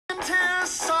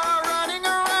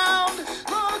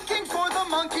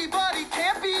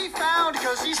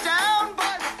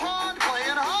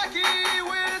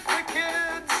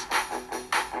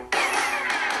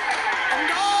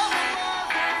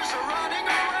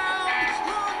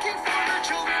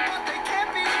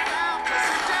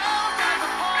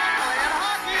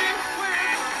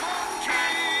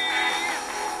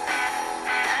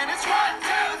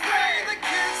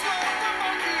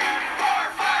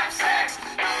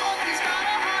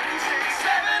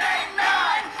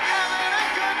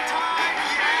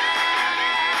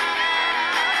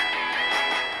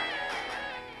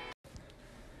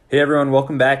Hey everyone,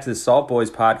 welcome back to the Salt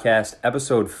Boys podcast,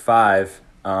 episode 5.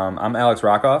 I'm Alex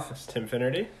Rockoff. It's Tim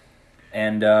Finnerty.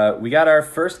 And we got our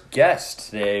first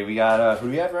guest today. We got, who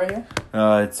do we have right here?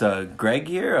 It's Greg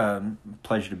here.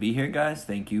 Pleasure to be here, guys.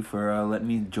 Thank you for letting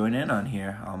me join in on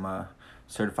here. I'm a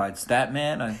certified stat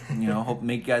man. I hope to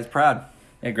make you guys proud.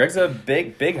 Yeah, Greg's a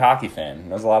big hockey fan.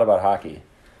 Knows a lot about hockey.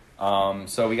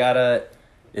 So we got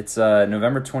it's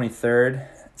November 23rd.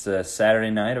 It's a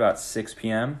Saturday night, about 6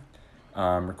 p.m.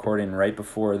 Recording right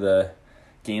before the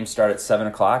games start at 7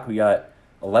 o'clock. We got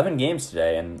 11 games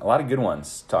today and a lot of good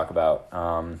ones to talk about.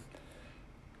 We're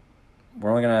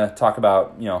only going to talk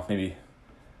about, maybe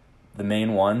the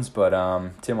main ones, but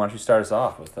Tim, why don't you start us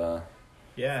off with...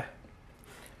 Yeah.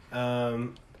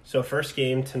 So first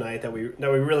game tonight that we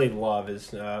really love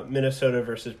is Minnesota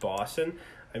versus Boston.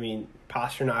 I mean,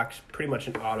 Pasternak's pretty much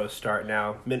an auto start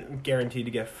now, guaranteed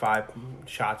to get 5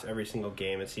 shots every single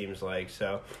game, it seems like.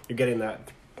 So you're getting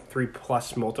that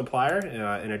 3+ multiplier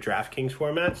in a DraftKings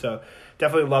format. So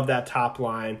definitely love that top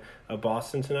line of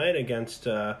Boston tonight against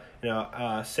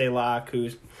Salak,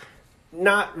 who's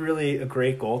not really a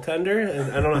great goaltender.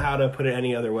 And I don't know how to put it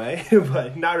any other way,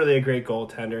 but not really a great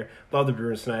goaltender. Love the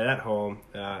Bruins tonight at home.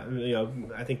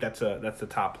 I think that's the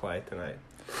top play tonight.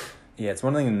 Yeah, it's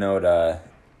one thing to note.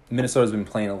 Minnesota's been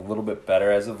playing a little bit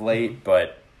better as of late,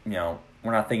 but we're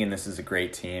not thinking this is a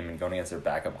great team. And going against their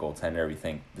backup goaltender, we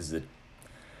think this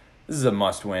is a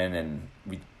must win, and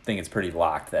we think it's pretty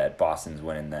locked that Boston's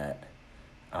winning that.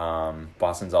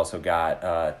 Boston's also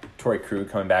got Torrey Krug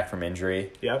coming back from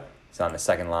injury. Yep. He's on the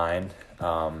second line,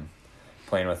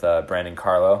 playing with Brandon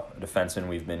Carlo, a defenseman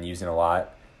we've been using a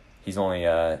lot. He's only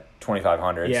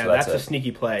 $2,500. Yeah, so that's a sneaky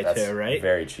play too, right?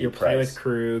 Very cheap. You're playing price. with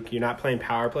Krug. You're not playing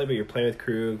power play, but you're playing with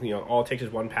Krug. All it takes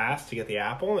is one pass to get the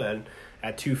apple, and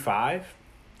at 2.5,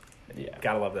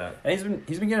 gotta love that. And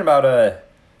he's been getting about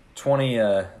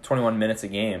 21 minutes a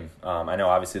game. I know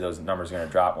obviously those numbers are going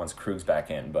to drop once Krug's back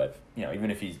in, but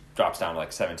even if he drops down to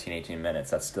like 17, 18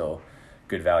 minutes, that's still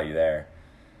good value there.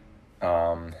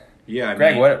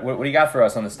 Greg, what do you got for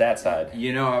us on the stat side?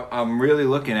 I'm really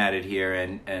looking at it here,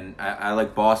 and I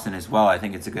like Boston as well. I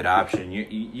think it's a good option.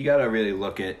 You got to really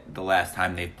look at the last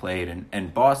time they've played,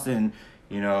 and Boston,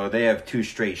 they have 2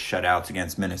 straight shutouts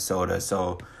against Minnesota.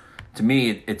 So to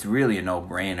me, it's really a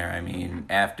no-brainer. I mean,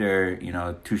 after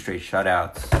 2 straight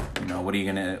shutouts, what do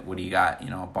you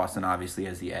got? Boston obviously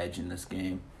has the edge in this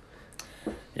game.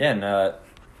 Yeah, and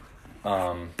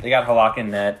they got Halak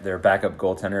in net, their backup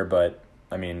goaltender, but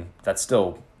I mean, that's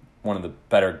still one of the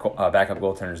better backup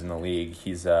goaltenders in the league.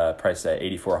 He's priced at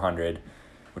 $8,400,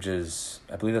 which is,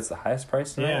 I believe that's the highest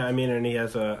price now. Yeah, I mean, and he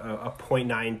has a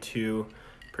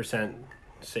 0.92%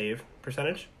 save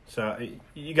percentage. So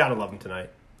you got to love him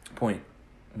tonight.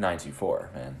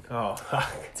 0.924, man. Oh.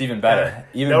 It's even better.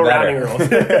 No better.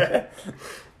 rounding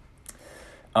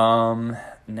rules.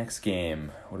 Next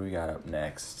game. What do we got up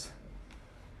next?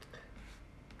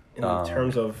 In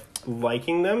terms of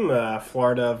liking them,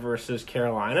 Florida versus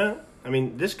Carolina. I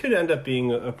mean, this could end up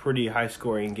being a pretty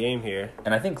high-scoring game here.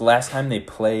 And I think last time they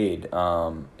played,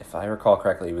 if I recall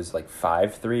correctly, it was like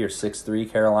 5-3 or 6-3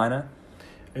 Carolina.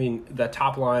 I mean, the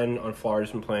top line on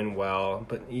Florida's been playing well,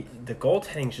 but the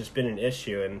goaltending's just been an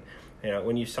issue. And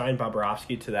when you sign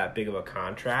Bobrovsky to that big of a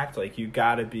contract, like, you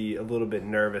got to be a little bit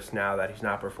nervous now that he's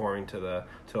not performing to the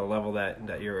level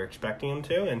that you're expecting him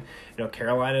to. And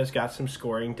Carolina's got some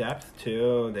scoring depth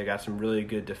too. They got some really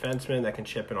good defensemen that can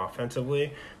chip in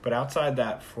offensively. But outside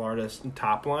that Florida's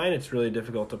top line, it's really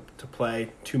difficult to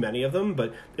play too many of them.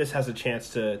 But this has a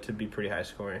chance to be pretty high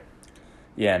scoring.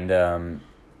 Yeah, and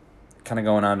kind of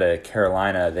going on to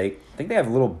Carolina, I think they have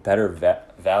a little better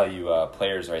value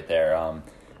players right there.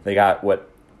 They got what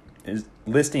is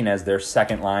listing as their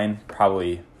second line,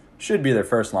 probably should be their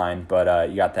first line, but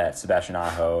you got that Sebastian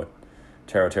Aho,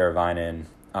 Taro Teravainen,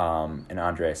 and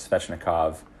Andrei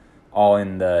Svechnikov, all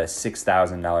in the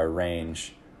 $6,000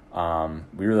 range.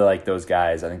 We really like those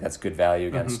guys. I think that's good value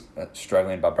against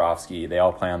struggling Bobrovsky. They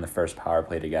all play on the first power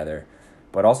play together.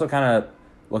 But also kind of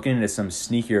looking into some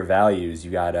sneakier values, you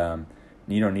got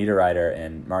Nino Niederreiter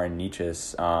and Martin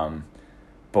Necas,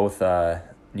 both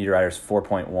Niederreiter's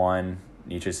 4.1,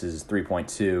 Necas is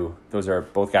 3.2. Those are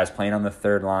both guys playing on the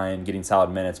third line, getting solid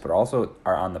minutes, but also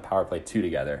are on the power play 2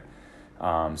 together.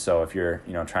 So if you're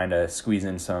trying to squeeze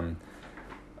in some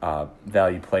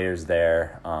value players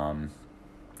there, I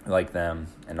like them.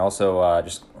 And also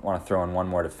just want to throw in one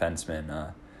more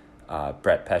defenseman,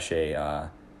 Brett Pesce.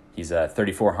 He's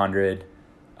 3,400.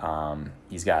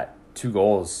 He's got 2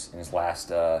 goals in his last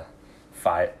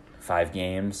five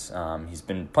games. He's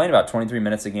been playing about 23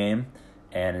 minutes a game,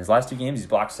 and in his last 2 games, he's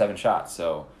blocked 7 shots.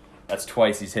 So that's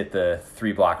twice he's hit the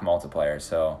 3-block multiplier.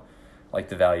 So, like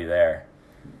the value there.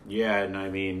 Yeah, and I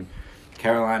mean,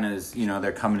 Carolina's,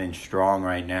 they're coming in strong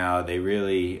right now. They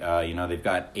really, they've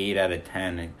got 8 out of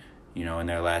 10, in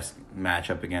their last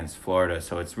matchup against Florida.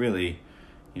 So it's really,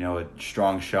 a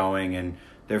strong showing. And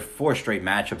they're 4 straight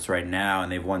matchups right now,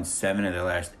 and they've won 7 of their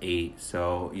last 8.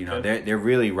 So, they're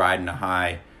really riding a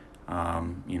high,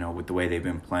 with the way they've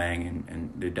been playing,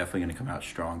 and they're definitely going to come out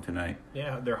strong tonight.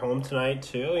 Yeah, they're home tonight,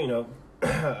 too.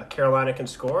 Carolina can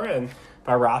score, and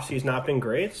Bobrovsky's not been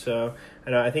great. So,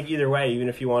 I think either way, even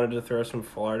if you wanted to throw some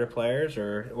Florida players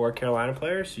or Carolina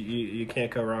players, you can't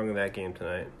go wrong in that game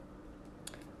tonight.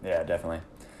 Yeah, definitely.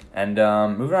 And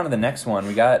moving on to the next one,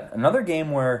 we got another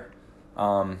game where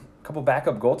a couple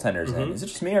backup goaltenders in. Is it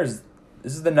just me, or this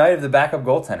is the night of the backup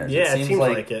goaltenders? Yeah, it seems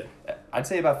like it. I'd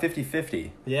say about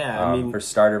 50-50. Yeah, for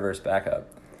starter versus backup.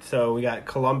 So we got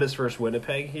Columbus versus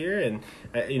Winnipeg here, and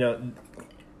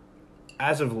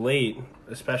as of late,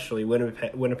 especially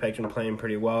Winnipeg's been playing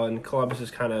pretty well, and Columbus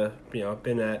has kind of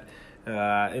been at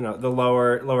the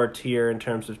lower tier in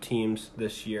terms of teams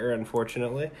this year,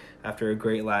 unfortunately, after a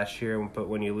great last year. But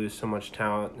when you lose so much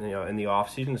talent, in the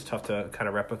offseason, it's tough to kind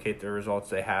of replicate the results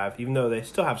they have, even though they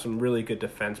still have some really good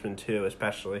defensemen too,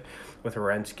 especially with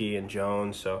Werenski and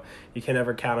Jones. So you can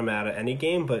never count them out of any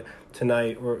game. But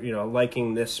tonight, we're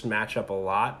liking this matchup a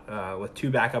lot with 2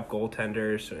 backup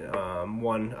goaltenders.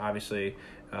 One obviously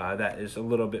that is a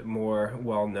little bit more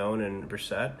well known in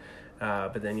Brissett.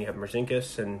 But then you have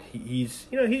Merzinkas, and he's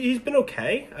been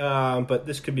okay. But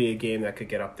this could be a game that could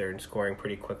get up there and scoring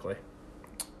pretty quickly.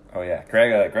 Oh yeah,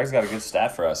 Greg's got a good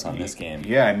stat for us on this game.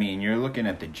 Yeah, I mean, you're looking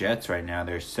at the Jets right now.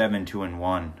 They're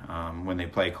 7-2-1 when they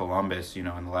play Columbus. In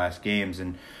the last games,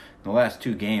 and in the last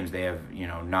 2 games they have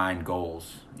 9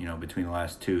 goals. Between the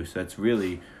last 2, so that's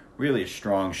really a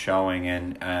strong showing,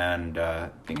 and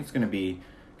I think it's going to be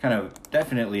kind of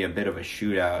definitely a bit of a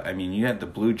shootout. I mean, you have the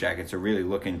Blue Jackets are really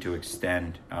looking to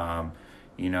extend,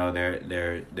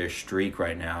 their streak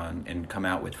right now and come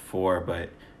out with 4. But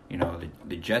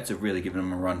the Jets have really given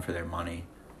them a run for their money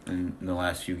in the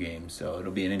last few games. So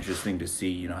it'll be interesting to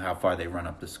see how far they run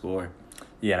up the score.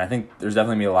 Yeah, and I think there's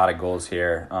definitely gonna be a lot of goals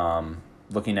here.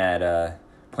 Looking at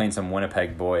playing some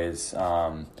Winnipeg boys.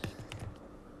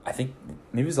 I think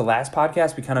maybe it was the last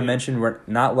podcast we kind of mentioned we're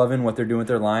not loving what they're doing with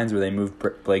their lines, where they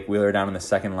moved Blake Wheeler down on the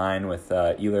second line with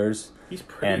Ehlers. He's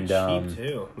pretty cheap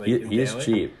too. He is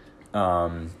cheap.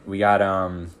 We got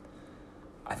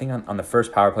I think on the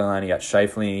first power play line you got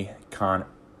Scheifele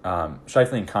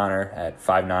and Connor at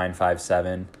 5'9",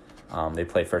 5'7". They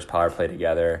play first power play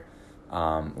together.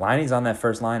 Liney's on that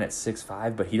first line at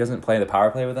 6'5", but he doesn't play the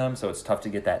power play with them, so it's tough to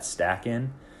get that stack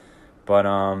in. But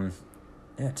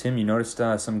yeah, Tim, you noticed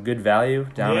some good value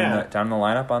down in the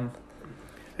lineup on.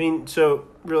 I mean, so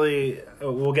really,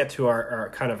 we'll get to our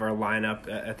kind of our lineup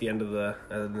at the end of the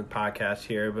podcast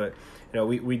here, but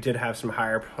we did have some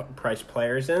higher priced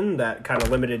players in that kind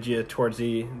of limited you towards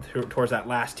that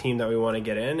last team that we want to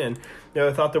get in, and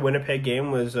I thought the Winnipeg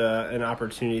game was an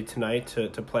opportunity tonight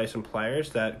to play some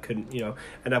players that could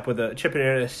end up with a chip in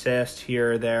an assist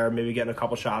here or there, maybe getting a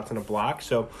couple shots and a block.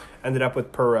 So ended up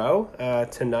with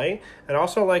Perreault tonight, and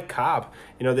also like Cobb.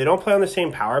 They don't play on the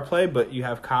same power play, but you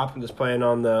have Cobb that's playing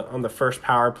on the first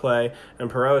power play, and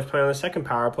Perreault is playing on the second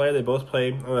power play. They both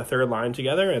play on the third line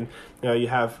together, and you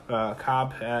have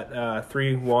Cobb at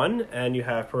 3-1, and you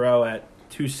have Perreault at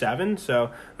 2-7.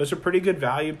 So those are pretty good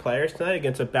value players tonight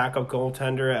against a backup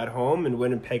goaltender at home, and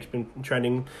Winnipeg's been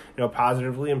trending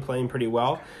positively and playing pretty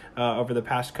well over the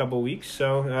past couple weeks.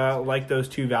 So like those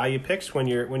 2 value picks when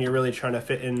you're really trying to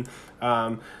fit in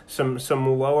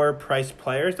some lower priced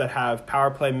players that have power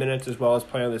play minutes as well as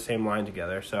play on the same line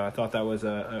together. So I thought that was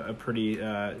a pretty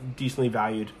decently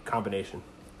valued combination.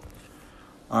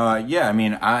 Yeah, I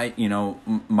mean,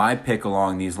 my pick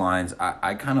along these lines,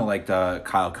 I kind of liked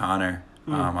Kyle Connor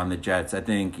on the Jets. I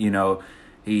think,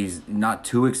 he's not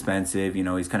too expensive.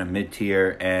 He's kind of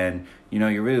mid-tier, and,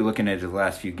 you're really looking at his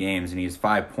last few games, and he has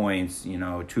 5 points,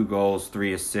 2 goals,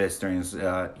 3 assists during his,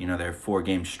 their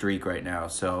 4-game streak right now.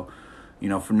 So,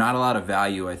 for not a lot of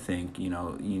value, I think, he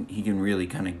can really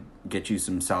kind of get you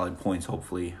some solid points,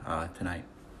 hopefully, tonight.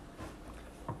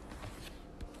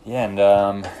 Yeah, and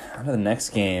on to the next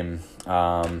game,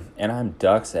 Anaheim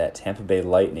Ducks at Tampa Bay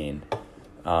Lightning.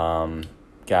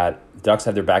 Ducks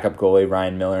have their backup goalie,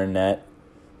 Ryan Miller, in net.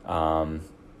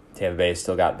 Tampa Bay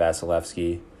still got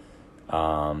Vasilevsky.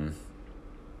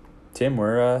 Tim,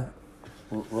 we're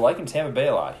liking Tampa Bay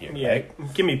a lot here. Yeah,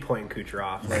 right? Give me Point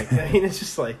Kucherov. It's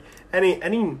just like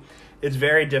any. It's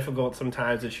very difficult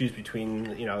sometimes to choose between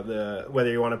whether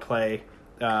you want to play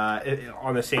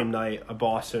on the same night, a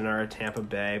Boston or a Tampa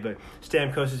Bay. But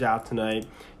Stamkos is out tonight.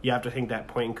 You have to think that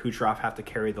Point and Kucherov have to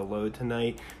carry the load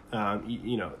tonight.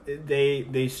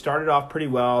 They started off pretty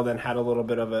well, then had a little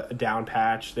bit of a down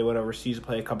patch. They went overseas to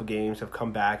play a couple games, have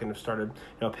come back and have started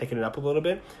picking it up a little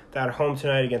bit. They're at home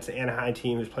tonight against the Anaheim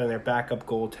team who's playing their backup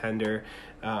goaltender.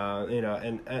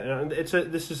 And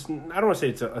this is, I don't want to say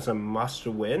it's a must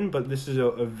win, but this is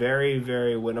a very,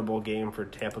 very winnable game for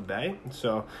Tampa Bay.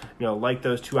 So, like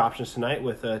those two options tonight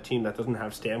with a team that doesn't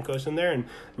have Stamkos in there, and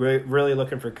really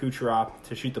looking for Kucherov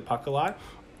to shoot the puck a lot.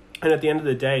 And at the end of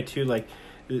the day, too,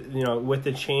 with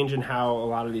the change in how a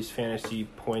lot of these fantasy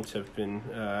points have been,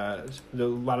 a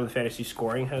lot of the fantasy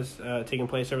scoring has taken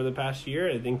place over the past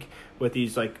year. I think with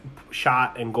these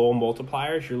shot and goal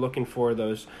multipliers, you're looking for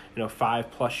those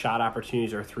 5+ shot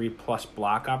opportunities or 3+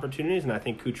 block opportunities, and I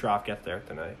think Kucherov gets there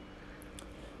tonight.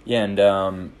 Yeah,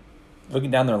 and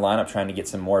looking down their lineup, trying to get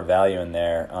some more value in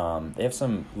there. They have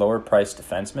some lower priced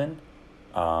defensemen.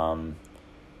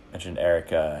 Mentioned Eric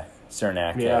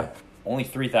Cernak. Yeah. Only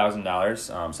 $3,000,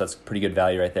 so that's pretty good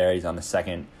value right there. He's on the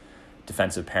second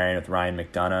defensive pairing with Ryan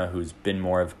McDonough, who's been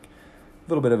more of a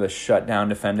little bit of a shutdown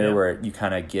defender, where you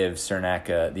kind of give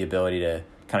Cernak the ability to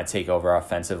kind of take over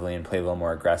offensively and play a little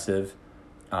more aggressive.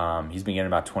 He's been getting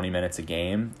about 20 minutes a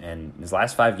game, and his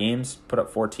last 5 games put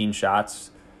up 14 shots,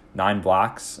 9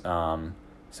 blocks. So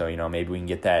maybe we can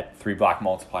get that 3-block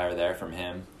multiplier there from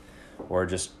him, or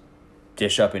just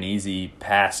dish up an easy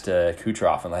pass to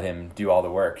Kucherov and let him do all the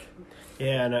work.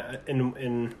 Yeah, and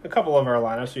in a couple of our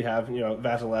lineups, we have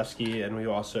Vasilevsky, and we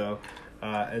also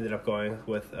ended up going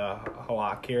with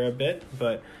Halak here a bit.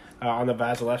 But on the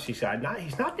Vasilevsky side,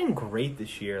 he's not been great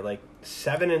this year.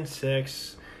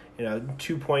 7-6,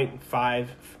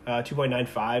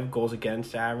 2.95 goals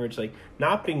against average.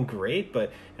 Not been great,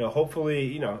 but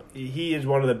hopefully he is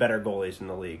one of the better goalies in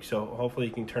the league. So hopefully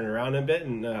he can turn it around a bit,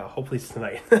 and hopefully it's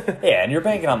tonight. Yeah, and you're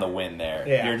banking on the win there.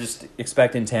 Yeah. You're just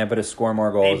expecting Tampa to score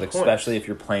more goals, 8 especially points. if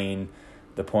you're playing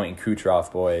the Point and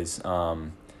Kucherov boys.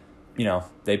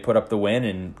 They put up the win,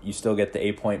 and you still get the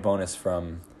 8-point bonus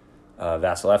from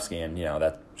Vasilevsky, and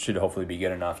that should hopefully be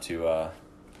good enough to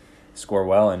score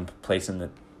well and place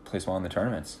well in the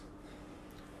tournaments.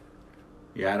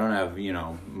 Yeah, I don't have,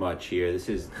 much here. This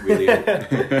is really...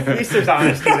 At least there's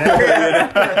honesty there.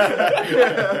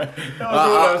 That was what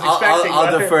I was expecting.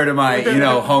 I'll defer to my,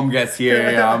 home guests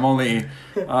here. I'm only,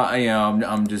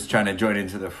 I'm just trying to join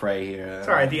into the fray here. It's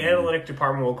all right. The analytic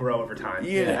department will grow over time.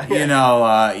 The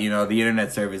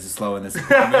internet service is slow in this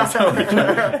department. So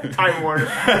Time Warner.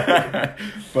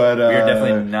 But We're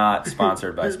definitely not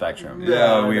sponsored by Spectrum.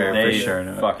 No, we are They for sure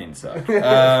not. fucking suck.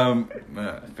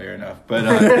 Fair enough. But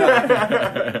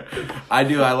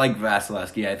I like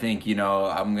Vasilevsky. I think,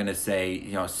 I'm going to say,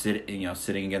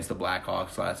 sitting against the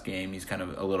Blackhawks last game, he's kind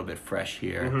of a little bit fresh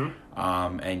here.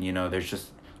 Mm-hmm. And, there's just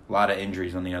a lot of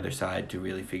injuries on the other side to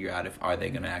really figure out are they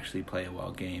going to actually play a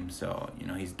well game. So,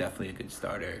 he's definitely a good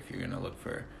starter if you're going to look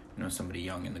for, somebody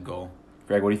young in the goal.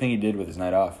 Greg, what do you think he did with his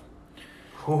night off?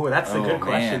 Oh, that's a good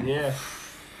question. Man.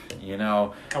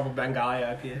 Yeah. Couple Bengali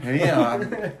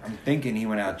IPAs. I'm thinking he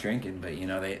went out drinking, but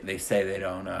they say they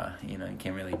don't. You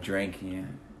can't really drink.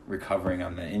 Recovering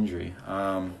on the injury.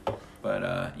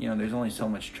 But there's only so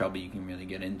much trouble you can really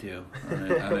get into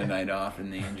on a night off in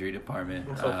the injury department.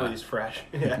 Hopefully he's fresh.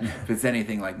 Yeah. If it's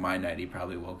anything like my night, he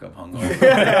probably woke up hungover.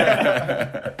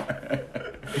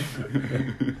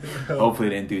 Hopefully,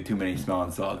 didn't do too many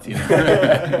smelling salts.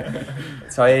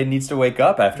 That's how he needs to wake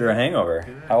up after a hangover.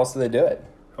 How else do they do it?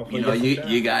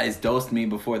 You guys dosed me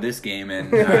before this game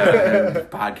and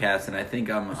podcast, and I think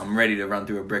I'm ready to run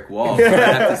through a brick wall. So I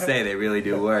have to say, they really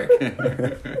do work.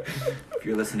 If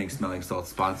you're listening, Smelling Salt,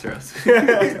 sponsor us.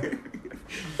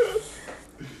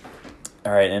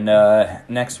 All right, and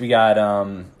next we got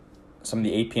some of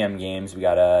the 8 p.m. games. We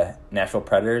got Nashville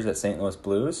Predators at St. Louis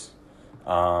Blues.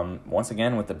 Once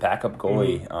again with the backup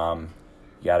goalie.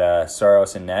 You got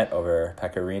Saros in net over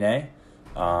Pekka Rinne.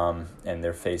 And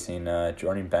they're facing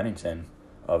Jordan Bennington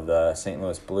of the St.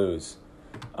 Louis Blues.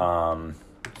 Saros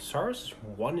is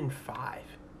 1-5.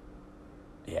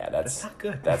 Yeah, that's not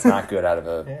good. That's not good out of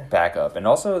a backup. And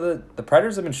also the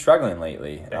Predators have been struggling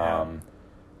lately.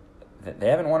 They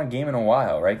haven't won a game in a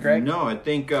while, right, Greg? No, I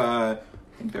think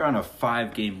they're on a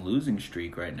 5-game losing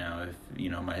streak right now. If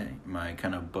my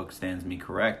kind of book stands me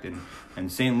correct,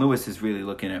 and St. Louis is really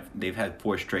looking at, they've had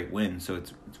 4 straight wins, so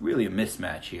it's really a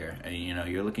mismatch here. And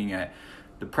you're looking at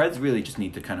the Preds really just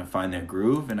need to kind of find their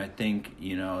groove, and I think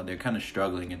they're kind of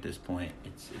struggling at this point.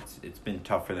 It's been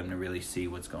tough for them to really see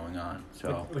what's going on.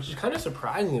 So which is kind of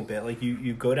surprising a bit.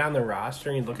 You go down the roster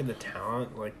and you look at the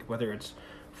talent, whether it's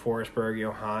Forsberg,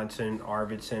 Johansson,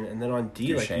 Arvidsson, and then on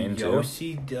D, Duchesne, like too.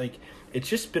 Yossi, like it's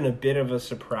just been a bit of a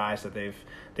surprise that they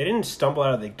didn't stumble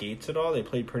out of the gates at all. They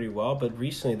played pretty well, but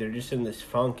recently they're just in this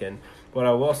funk. And what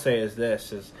I will say is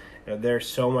this: there's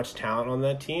so much talent on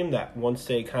that team that once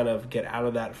they kind of get out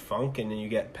of that funk and then you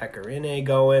get Pecorine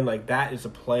going, like that is a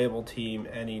playable team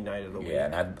any night of the week.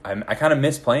 Yeah, and I kind of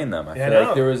miss playing them. I feel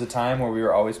like there was a time where we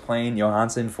were always playing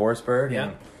Johansson, Forsberg. Yeah.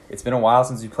 And it's been a while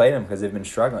since we played them because they've been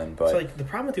struggling. But it's like the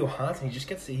problem with Johansson, he just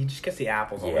gets the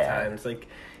apples all the time. It's like,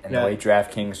 and the way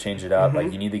DraftKings change it up, Mhm.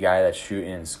 like you need the guy that's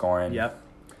shooting and scoring. Yep.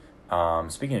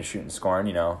 Speaking of shooting and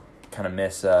scoring, kind of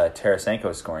miss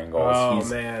Tarasenko scoring goals. Oh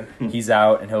man, He's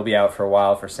out, and he'll be out for a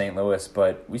while for St. Louis,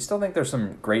 but we still think there's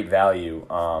some great value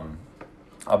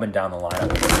up and down the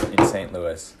lineup in St.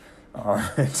 Louis.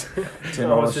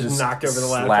 Tim almost just knocked over the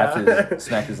laptop.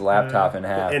 smacked his laptop in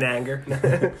half. in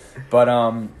anger. But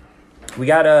we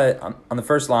got on the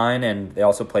first line, and they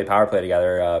also play power play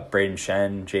together. Braden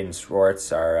Shen, Jaden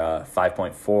Schwartz are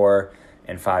 5.4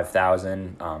 and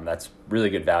 5,000. That's really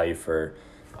good value for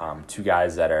two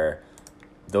guys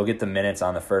they'll get the minutes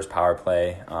on the first power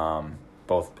play,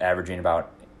 both averaging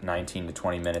about 19 to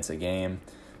 20 minutes a game.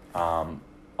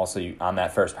 Also, on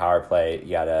that first power play, you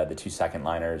got the two second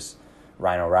liners,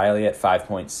 Ryan O'Reilly at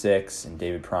 5.6 and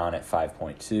David Perron at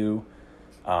 5.2.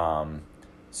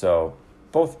 So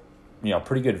both,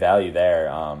 pretty good value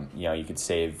there. You could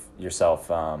save yourself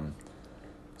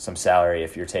some salary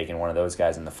if you're taking one of those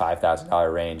guys in the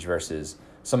 $5,000 range versus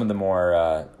some of the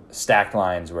more stacked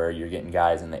lines where you're getting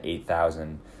guys in the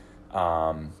 8,000.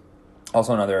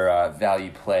 Also another value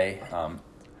play.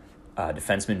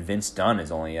 Defenseman Vince Dunn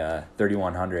is only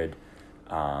 3,100,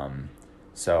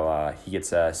 so he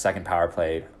gets a second power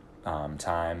play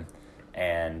time,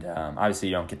 and obviously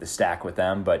you don't get the stack with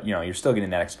them, but you're still getting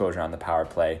that exposure on the power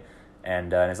play.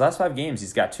 And in his last 5 games,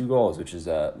 he's got 2 goals, which is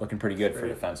looking pretty good for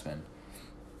a defenseman.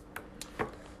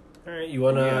 All right, you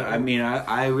wanna? Yeah, I mean,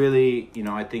 I really,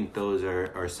 I think those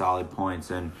are solid points,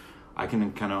 and I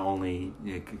can kind of only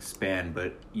expand,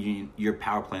 but your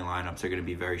power play lineups are going to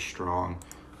be very strong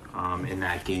in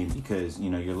that game because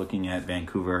you're looking at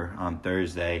Vancouver on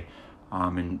Thursday,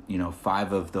 and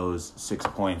 5 of those 6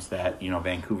 points that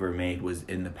Vancouver made was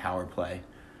in the power play,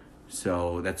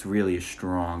 so that's really a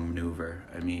strong maneuver.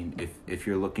 I mean, if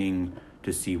you're looking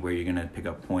to see where you're going to pick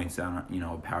up points on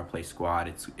a power play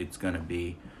squad, it's going to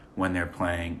be when they're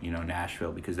playing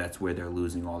Nashville, because that's where they're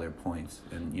losing all their points,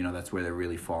 and that's where they're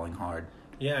really falling hard.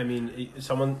 Yeah, I mean,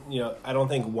 I don't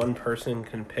think one person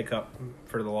can pick up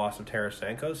for the loss of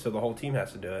Tarasenko, so the whole team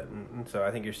has to do it. And so I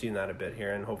think you're seeing that a bit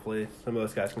here, and hopefully some of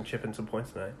those guys can chip in some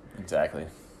points tonight. Exactly.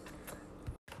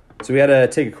 So we had to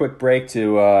take a quick break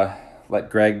to let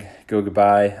Greg go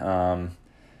goodbye.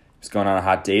 He's going on a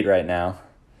hot date right now.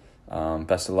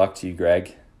 Best of luck to you,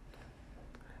 Greg.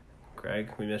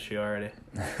 Greg, we miss you already.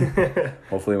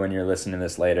 Hopefully when you're listening to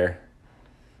this later,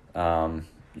 you'll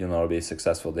know it'll be a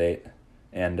successful date.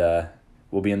 And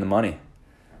we'll be in the money.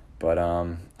 But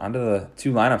on to the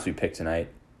 2 lineups we picked tonight.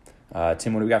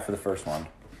 Tim, what do we got for the first one?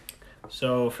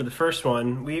 So for the first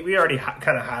one, we already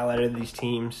kind of highlighted these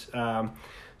teams.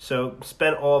 So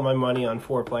spent all of my money on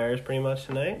 4 players pretty much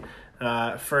tonight.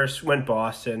 First went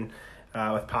Boston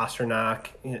with Pastrnak.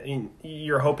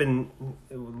 You're hoping,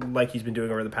 like he's been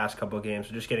doing over the past couple of games,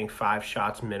 so just getting 5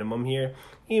 shots minimum here.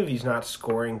 Even if he's not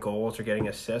scoring goals or getting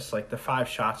assists, like the 5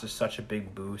 shots is such a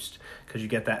big boost because you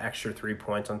get that extra 3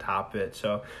 points on top of it.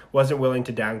 So wasn't willing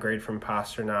to downgrade from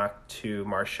Pastrnak to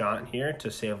Marchand here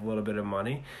to save a little bit of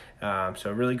money.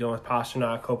 So really going with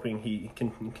Pastrnak, hoping he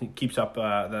can keeps up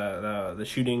the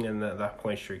shooting and the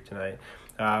point streak tonight.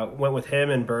 Went with him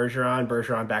and Bergeron.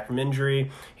 Bergeron back from injury.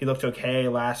 He looked okay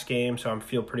last game, so I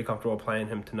feel pretty comfortable playing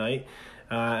him tonight.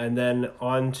 And then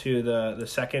on to the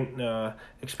second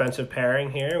expensive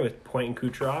pairing here with Point and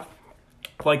Kucherov.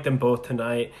 Like them both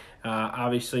tonight.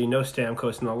 Obviously, no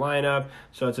Stamkos in the lineup,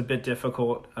 so it's a bit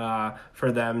difficult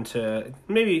for them to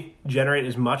maybe generate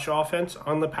as much offense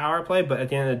on the power play. But at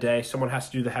the end of the day, someone has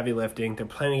to do the heavy lifting. They're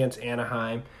playing against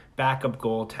Anaheim, backup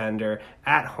goaltender,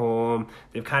 at home.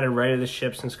 They've kind of righted the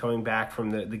ship since coming back from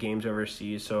the games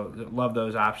overseas, so love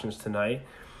those options tonight.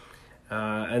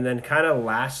 And then kind of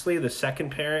lastly, the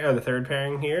third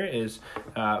pairing here is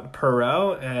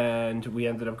Perreault, and we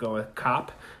ended up going with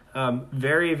Kopp.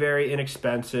 Very, very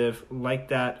inexpensive. Like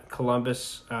that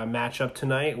Columbus matchup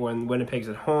tonight when Winnipeg's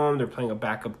at home. They're playing a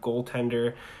backup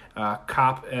goaltender.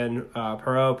 Kopp and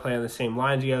Perreault play on the same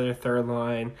line together, third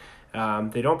line.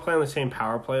 They don't play on the same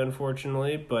power play,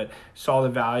 unfortunately, but saw the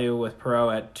value with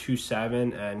Perreault at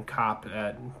 2.7 and Kopp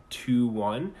at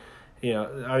 2.1.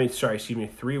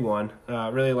 3-1.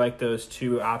 Really like those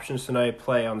two options tonight.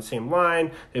 Play on the same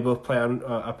line. They both play on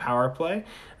a power play.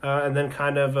 And then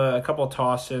kind of a couple of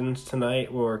toss-ins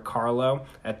tonight were Carlo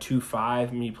at 2.5. I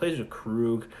mean, he plays with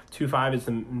Krug. 2.5 is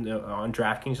on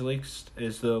DraftKings at least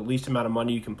is the least amount of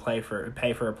money you can pay for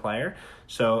a player.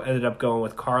 So ended up going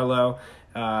with Carlo.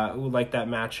 We like that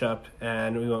matchup,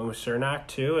 and we went with Cernak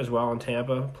too as well in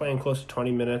Tampa, playing close to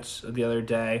 20 minutes the other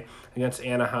day against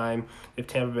Anaheim. If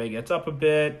Tampa Bay gets up a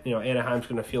bit, Anaheim's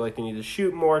going to feel like they need to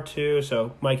shoot more too,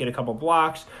 so might get a couple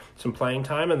blocks, some playing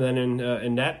time, and then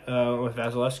in net with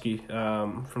Vasilevsky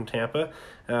from Tampa.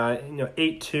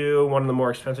 8-2, one of the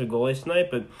more expensive goalies tonight,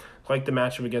 but like the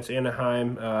matchup against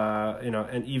Anaheim,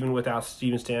 and even without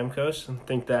Steven Stamkos, I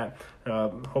think that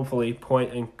hopefully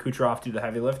Point and Kucherov do the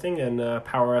heavy lifting and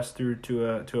power us through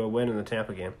to a win in the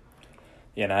Tampa game.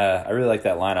 Yeah, and I really like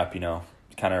that lineup. It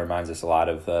kind of reminds us a lot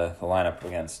of the lineup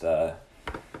against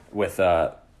with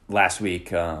last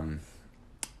week. You had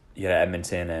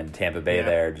Edmonton and Tampa Bay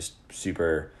there, just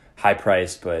super high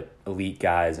priced but elite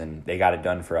guys, and they got it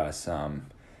done for us.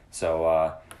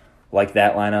 Like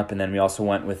that lineup, and then we also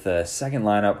went with the second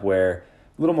lineup where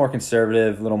a little more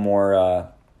conservative, a little more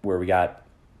where we got,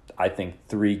 I think,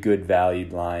 3 good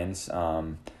valued lines.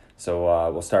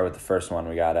 We'll start with the first one.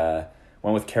 We got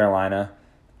went with Carolina.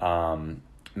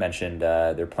 Mentioned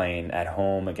they're playing at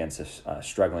home against a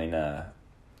struggling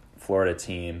Florida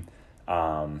team.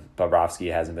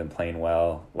 Bobrovsky hasn't been playing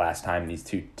well. Last time these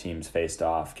two teams faced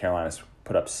off, Carolina's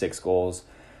put up 6 goals.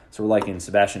 So we're liking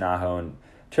Sebastian Aho and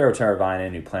Tero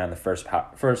Teravainen, who play on the first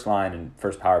line and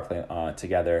first power play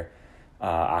together.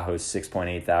 Aho's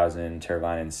 6.8 thousand,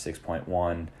 Teravainen's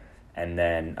 6.1, and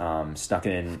then snuck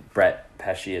in Brett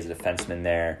Pesce as a defenseman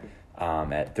there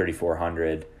at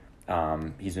 3,400.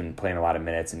 He's been playing a lot of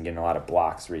minutes and getting a lot of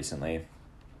blocks recently.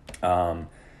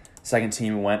 Second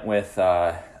team went with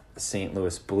St.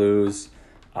 Louis Blues.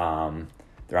 They're on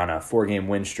a 4-game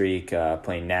win streak,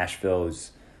 playing Nashville,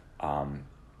 who's on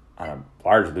a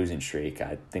large losing streak.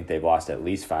 I think they've lost at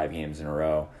least 5 games in a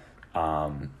row.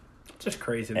 Just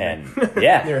crazy. And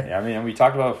I mean, we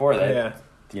talked about it before that.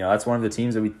 That's one of the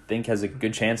teams that we think has a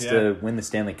good chance to win the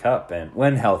Stanley Cup and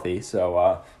when healthy.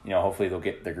 So hopefully they'll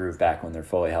get their groove back when they're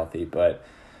fully healthy. But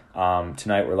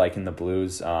tonight we're liking the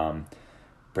Blues.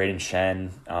 Braden Shen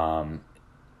and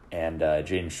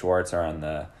Jaden Schwartz are on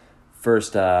the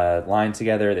first line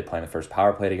together. They play on the first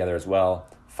power play together as well.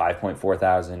 5.4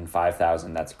 thousand,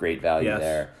 5,000, that's great value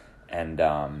there. And,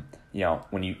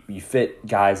 when you fit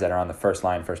guys that are on the first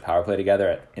line, first power play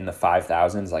together in the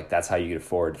 5,000s, like that's how you could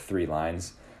afford 3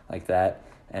 lines like that.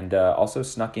 And also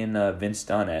snuck in Vince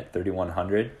Dunn at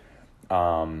 3,100.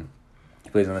 He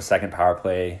plays on the second power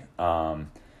play.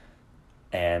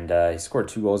 And he scored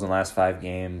 2 goals in the last 5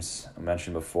 games, I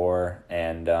mentioned before.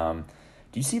 And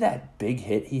do you see that big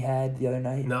hit he had the other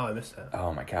night? No, I missed that.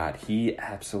 Oh, my God. He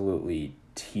absolutely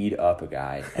teed up a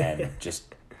guy and just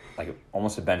like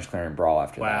almost a bench clearing brawl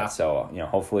after that. So,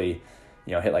 hopefully,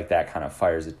 hit like that kind of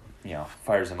fires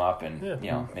him up and,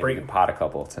 maybe we can pot a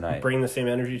couple tonight. Bring the same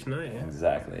energy tonight. Yeah.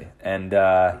 Exactly. And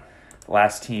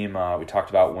last team, we talked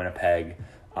about Winnipeg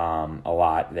a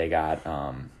lot. They got...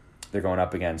 they're going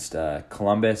up against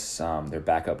Columbus, their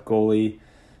backup goalie.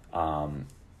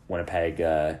 Winnipeg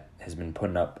has been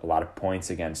putting up a lot of points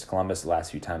against Columbus the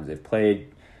last few times they've played.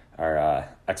 Our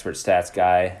expert stats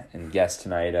guy and guest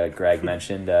tonight, Greg,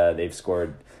 mentioned they've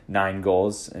scored 9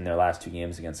 goals in their last 2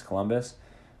 games against Columbus.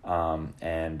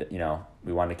 And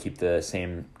we wanted to keep the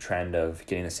same trend of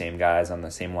getting the same guys on the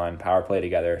same line power play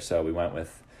together. So we went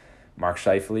with Mark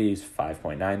Scheifele, who's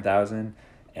 5.9 thousand.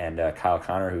 And Kyle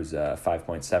Connor, who's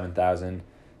 5.7 thousand,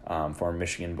 former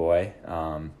Michigan boy.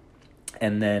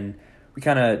 And then we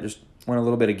kind of just went a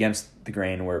little bit against the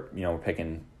grain where, we're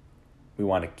picking, we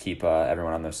want to keep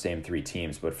everyone on those same 3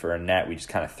 teams. But for a net, we just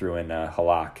kind of threw in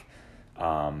Halak,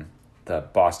 the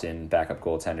Boston backup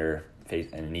goaltender, in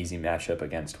an easy matchup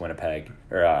against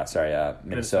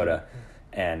Minnesota.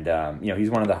 And,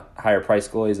 he's one of the higher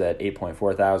priced goalies at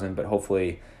 8.4 thousand, but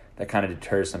hopefully that kind of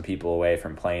deters some people away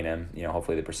from playing him.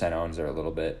 Hopefully the percent owns are a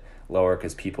little bit lower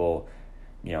because people,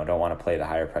 don't want to play the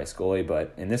higher price goalie.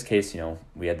 But in this case,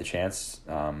 we had the chance.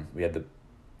 We had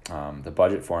the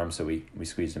budget for him, so we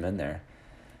squeezed him in there.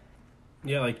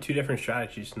 Yeah, like 2 different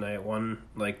strategies tonight. One,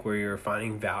 like where you're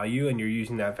finding value and you're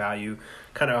using that value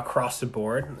kind of across the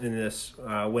board in this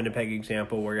Winnipeg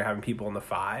example where you're having people in the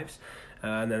 5s.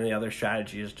 And then the other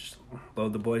strategy is just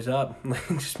load the boys up.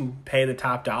 Just pay the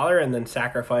top dollar and then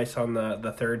sacrifice on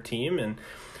the third team. And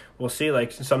we'll see.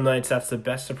 Like some nights that's the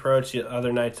best approach,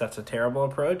 other nights that's a terrible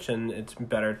approach, and it's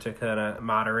better to kind of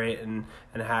moderate and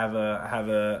have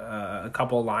a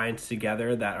couple lines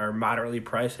together that are moderately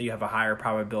priced, so you have a higher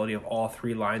probability of all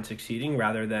three lines succeeding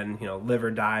rather than live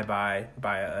or die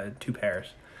by two pairs.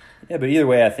 Yeah, but either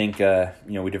way, I think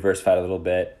we diversified a little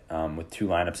bit with two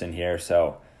lineups in here.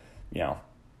 So,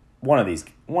 one of these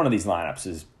lineups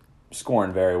is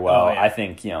scoring very well. Oh, yeah. I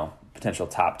think potential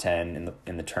top 10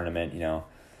 in the tournament.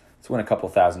 Let's win a couple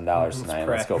 $1,000 tonight.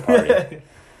 Let's go party.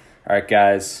 All right,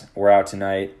 guys, we're out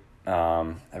tonight.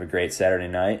 Have a great Saturday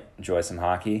night. Enjoy some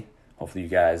hockey. Hopefully, you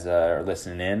guys are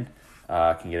listening in.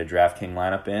 Can get a DraftKings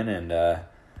lineup in and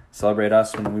celebrate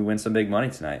us when we win some big money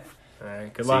tonight. All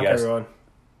right, good See luck, you guys. everyone.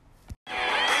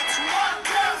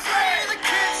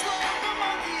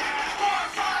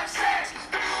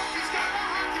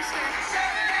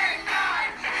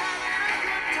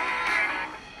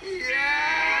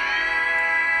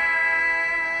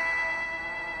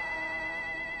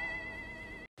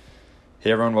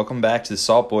 Hey everyone, welcome back to the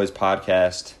Salt Boys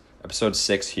podcast, episode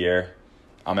 6 here.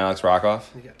 I'm Alex Rockoff,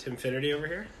 You got Tim Finnerty over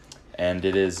here. and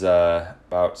it is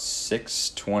about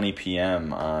 6:20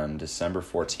 p.m. on December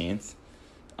 14th,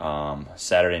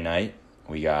 Saturday night.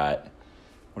 We got,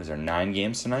 9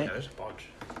 games tonight? Yeah, there's a bunch.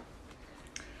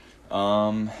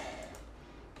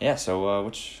 So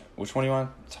which one do you want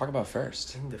to talk about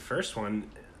first? The first one,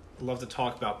 I'd love to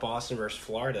talk about Boston versus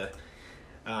Florida.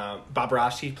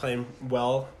 Bobrovsky playing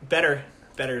well, better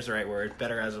is the right word,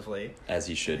 better as of late. As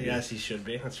he should be. Yes, he should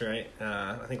be. That's right.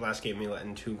 I think last game he let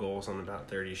in 2 goals on about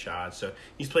 30 shots, so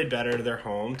he's played better. They're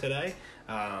home today.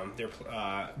 They're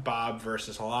Bob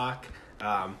versus Halak.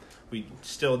 We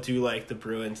still do like the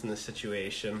Bruins in this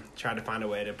situation. Tried to find a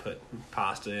way to put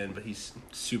Pasta in, but he's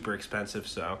super expensive.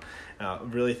 So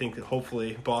really think that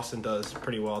hopefully Boston does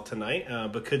pretty well tonight,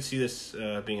 but could see this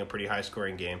being a pretty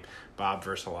high-scoring game, Bob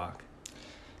versus Halak.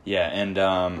 Yeah, and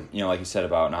like you said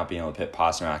about not being able to put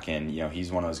Pasternak in,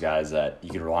 he's one of those guys that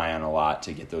you can rely on a lot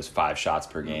to get those 5 shots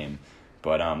per game.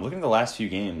 But looking at the last few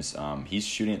games, he's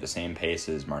shooting at the same pace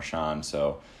as Marchand,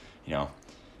 so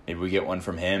maybe we get one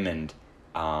from him. And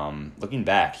looking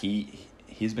back,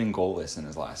 he's been goalless in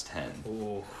his last 10.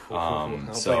 Ooh.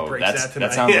 So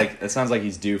that sounds like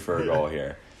he's due for a goal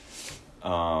here.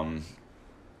 I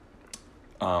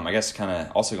guess kind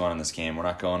of also going on this game, we're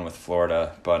not going with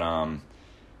Florida, but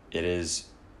it is.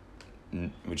 We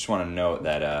just want to note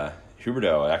that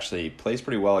Huberdeau actually plays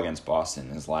pretty well against Boston.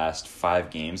 In his last 5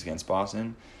 games against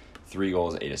Boston, 3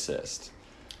 goals, 8 assists.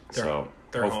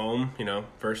 They're home,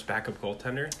 first backup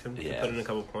goaltender. Can put in a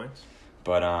couple points.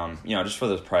 But just for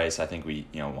the price, I think we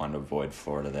wanted to avoid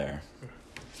Florida there.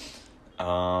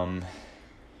 Want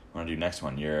to do next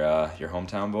one? Your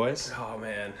hometown boys. Oh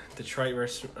man, Detroit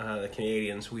versus the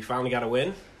Canadiens. We finally got a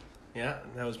win. Yeah,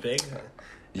 that was big.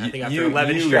 I think after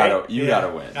 11 straight.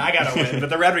 Gotta win. I gotta win, but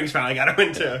the Red Wings finally gotta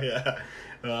win too. Yeah.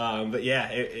 But yeah,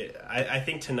 I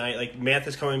think tonight, like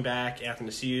Mantha's coming back,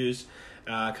 Athanasiou's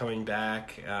coming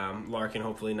back, Larkin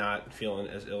hopefully not feeling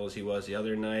as ill as he was the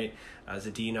other night.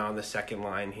 Zadina on the second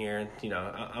line here.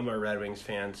 I'm a Red Wings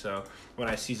fan, so when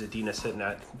I see Zadina sitting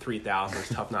at 3,000, it's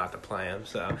tough not to play him.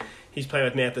 So he's playing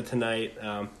with Mantha tonight.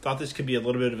 Thought this could be a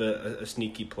little bit of a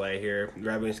sneaky play here.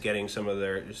 Red Wings getting some of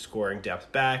their scoring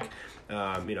depth back.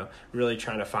 Really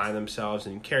trying to find themselves,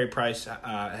 and Carey Price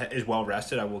is well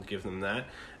rested. I will give them that.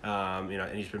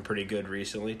 And he's been pretty good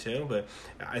recently too. But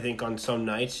I think on some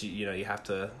nights, you have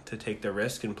to take the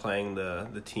risk in playing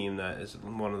the team that is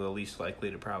one of the least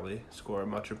likely to probably score a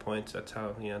bunch of points. That's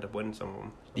how you end up winning some of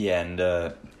them. Yeah, and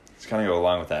to kind of go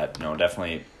along with that,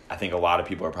 definitely, I think a lot of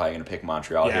people are probably going to pick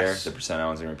Montreal here. The percent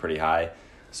owned is going to be pretty high.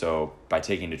 So by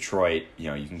taking Detroit, you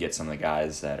can get some of the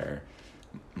guys that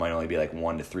might only be like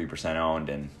 1 to 3% owned,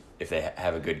 and if they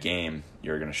have a good game,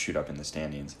 you're going to shoot up in the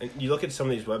standings. And you look at some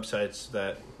of these websites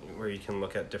where you can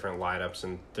look at different lineups,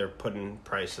 and they're putting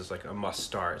Price as like a must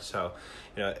start. So,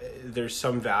 there's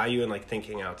some value in like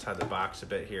thinking outside the box a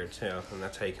bit here too, and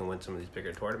that's how you can win some of these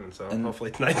bigger tournaments. So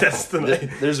hopefully tonight that's the night.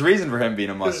 There's a reason for him being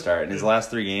a must start. In his last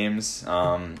 3 games,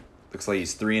 looks like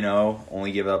he's 3-0,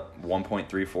 only give up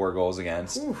 1.34 goals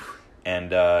against,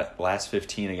 and last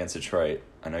 15 against Detroit.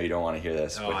 I know you don't want to hear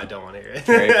this. Oh, I don't want to hear it.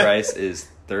 Carey Price is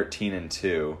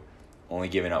 13-2, only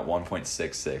giving up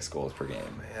 1.66 goals per game.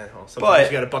 Man, sometimes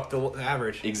you got to buck the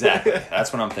average. Exactly.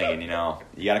 That's what I'm thinking. You got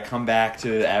to come back to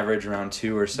the average around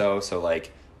 2 or so. So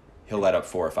like, he'll let up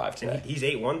 4 or 5 today. And he's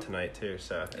 8-1 tonight too.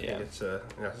 So I think it's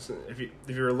if you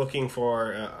were looking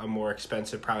for a more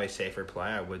expensive, probably safer play,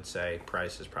 I would say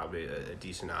Price is probably a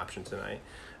decent option tonight.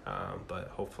 But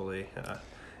hopefully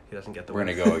he doesn't get the. We're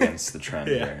gonna go against the trend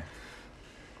here.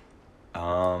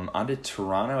 On to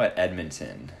Toronto at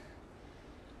Edmonton.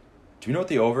 Do you know what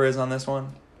the over is on this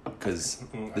one? Because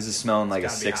this is smelling like a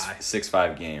It's gotta be high.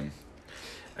 6-5 game.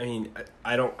 I mean,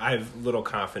 I don't. I have little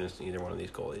confidence in either one of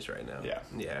these goalies right now. Yeah.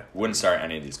 Yeah. Wouldn't start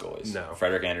any of these goalies. No.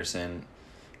 Frederik Andersen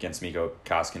against Mikko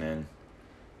Koskinen.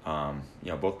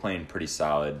 Both playing pretty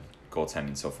solid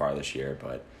goaltending so far this year.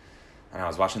 But I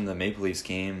was watching the Maple Leafs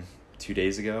game 2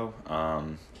 days ago.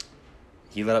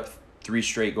 He let up 3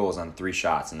 straight goals on 3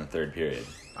 shots in the third period.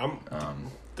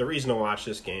 The reason to watch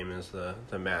this game is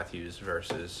the Matthews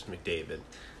versus McDavid.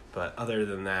 But other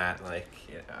than that,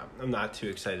 I'm not too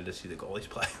excited to see the goalies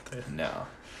play. No,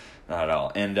 not at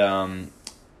all. And,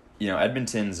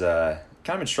 Edmonton's kind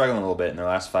of been struggling a little bit in their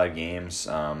last 5 games.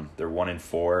 They're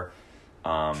 1-4.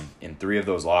 In 3 of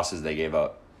those losses, they gave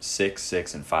up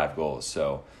 6, and 5 goals.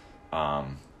 So,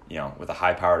 with a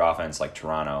high-powered offense like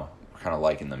Toronto, we're kind of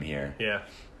liking them here. Yeah.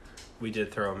 We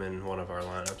did throw them in one of our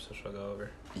lineups, which I'll go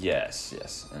over. Yes.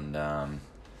 And,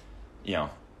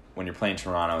 when you're playing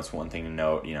Toronto, it's one thing to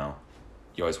note, you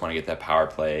always want to get that power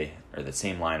play or the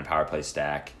same line power play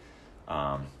stack.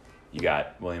 You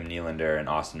got William Nylander and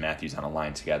Austin Matthews on a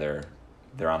line together.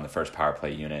 They're on the first power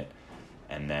play unit.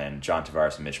 And then John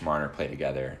Tavares and Mitch Marner play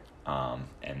together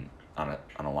and on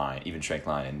a line, even strength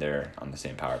line, and they're on the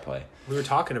same power play. We were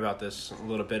talking about this a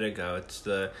little bit ago. It's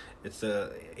the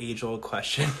age-old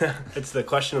question. It's the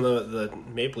question of the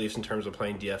Maple Leafs in terms of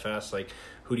playing DFS. Like,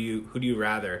 who do you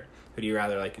rather? Who do you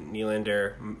rather, like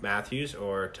Nylander, Matthews,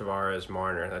 or Tavares,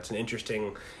 Marner? That's an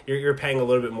interesting. You're paying a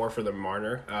little bit more for the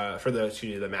Marner,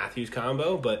 the Matthews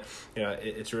combo, but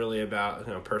it's really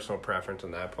about personal preference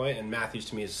on that point. And Matthews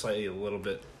to me is slightly a little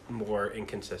bit more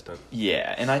inconsistent.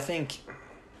 Yeah, and I think,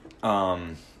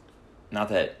 not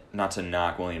to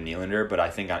knock William Nylander, but I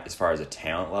think as far as a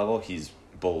talent level, he's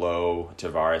below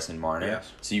Tavares and Marner.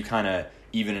 Yes. So you kind of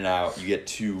even it out. You get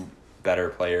 2 better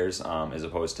players as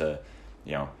opposed to,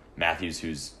 Matthews,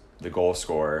 who's the goal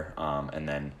scorer, and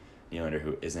then Nylander,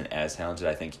 who isn't as talented.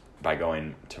 I think by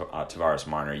going to Tavares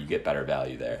Marner, you get better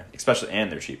value there, especially, and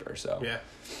they're cheaper. So Yeah.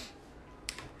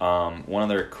 One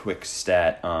other quick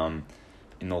stat: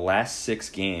 in the last 6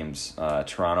 games,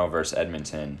 Toronto versus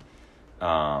Edmonton,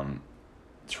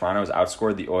 Toronto's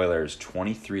outscored the Oilers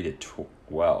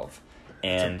 23-12,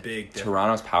 and a big difference.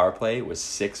 Toronto's power play was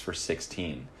 6 for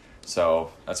 16.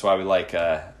 So that's why we like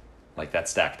that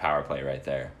stacked power play right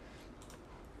there.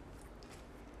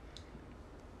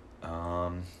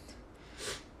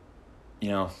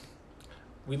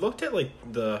 We looked at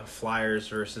the Flyers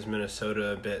versus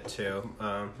Minnesota a bit too.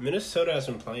 Minnesota has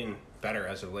been playing better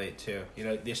as of late too.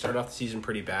 They started off the season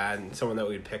pretty bad, and someone that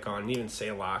we'd pick on, even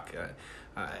Saylock.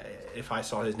 If I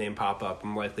saw his name pop up,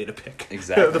 I'm likely to pick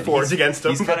Exactly the forwards against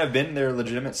him. He's kind of been their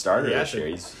legitimate starter Yeah, this year.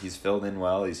 He's filled in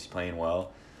well. He's playing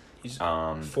well. He's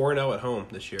 4-0 at home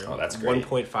this year. Oh, that's great.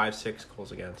 1.56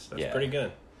 goals against. That's pretty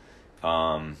good.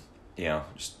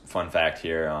 Just fun fact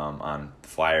here on the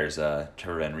Flyers,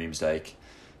 Trevor Van Riemsdyk,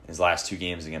 his last 2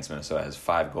 games against Minnesota has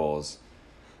 5 goals.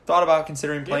 Thought about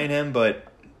considering playing him,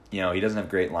 but he doesn't have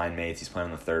great line mates. He's playing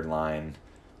on the third line.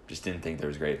 Just didn't think there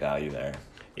was great value there.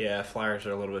 Yeah, Flyers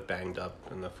are a little bit banged up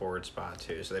in the forward spot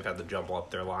too, so they've had to jumble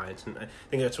up their lines, and I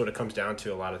think that's what it comes down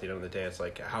to a lot at the end of the day. It's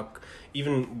like how,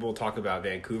 even we'll talk about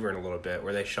Vancouver in a little bit,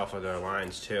 where they shuffle their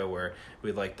lines too, where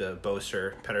we like the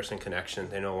Boeser-Pettersson connection.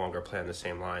 They no longer play on the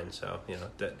same line, so does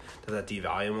that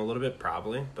devalue them a little bit?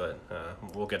 Probably, but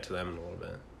we'll get to them in a little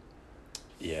bit.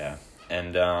 Yeah,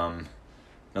 and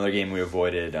another game we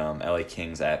avoided, LA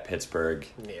Kings at Pittsburgh.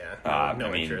 Yeah,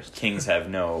 no interest. Kings have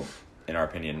in our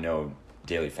opinion, no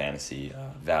daily fantasy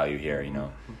value here.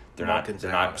 They're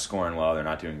not scoring well. They're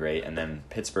not doing great. And then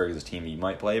Pittsburgh is a team you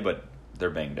might play, but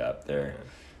they're banged up. They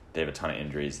have a ton of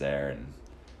injuries there, and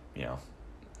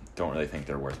don't really think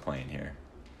they're worth playing here.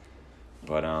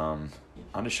 But on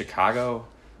to Chicago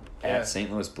at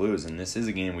St. Louis Blues, and this is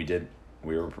a game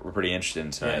we're pretty interested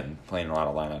in tonight and playing a lot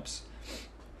of lineups.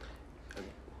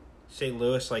 St.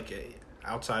 Louis,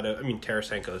 outside of,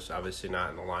 Tarasenko's obviously not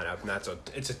in the lineup, and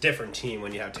it's a different team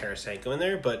when you have Tarasenko in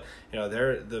there. But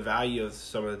the value of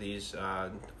some of these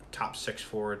top 6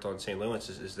 forwards on St. Louis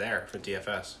is there for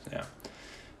DFS. Yeah,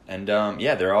 and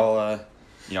they're all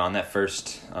on that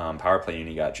first power play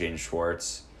unit. You got Jaden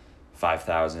Schwartz,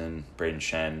 5,000, Braden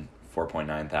Shen,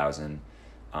 4,900.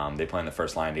 They play on the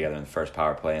first line together in the first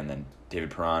power play, and then David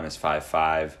Perron is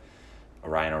 5,500.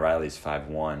 Ryan O'Reilly's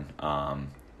 5,100.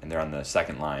 And they're on the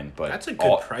second line, but that's a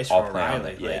good price for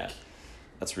O'Reilly.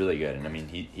 That's really good.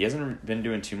 And he hasn't been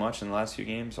doing too much in the last few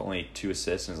games. Only 2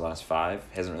 assists in his last 5.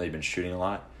 Hasn't really been shooting a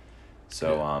lot.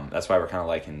 So that's why we're kind of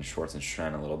liking Schwartz and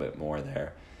Schren a little bit more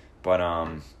there. But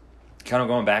kind of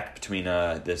going back between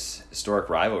this historic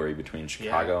rivalry between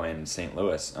Chicago and St.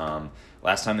 Louis.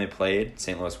 Last time they played,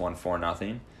 St. Louis won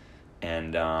 4-0,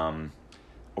 and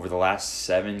over the last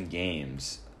 7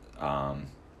 games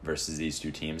versus these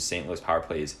two teams, St. Louis power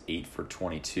play is 8 for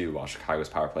 22, while Chicago's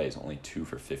power play is only 2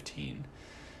 for 15.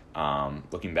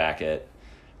 Looking back at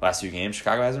last 2 games,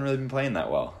 Chicago hasn't really been playing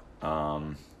that well.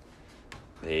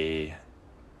 They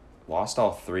lost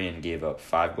all 3 and gave up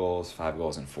 5 goals,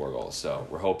 and 4 goals. So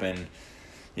we're hoping,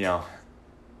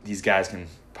 these guys can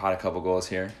pot a couple goals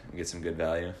here and get some good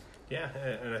value. Yeah,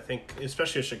 and I think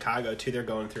especially with Chicago too, they're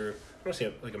going through, I want to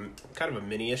say like a kind of a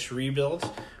mini-ish rebuild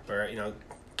where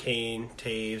Kane,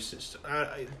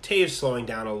 Taves slowing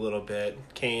down a little bit.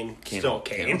 Kane still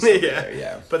Kane.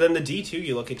 Yeah. But then the D2,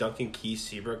 you look at Duncan Keith,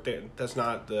 Seabrook. That's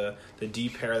not the D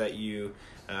pair that you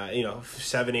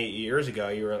 7-8 years ago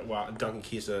you were. Well, Duncan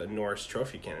Keith's a Norris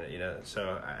Trophy candidate.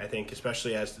 So I think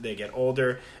especially as they get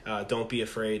older, don't be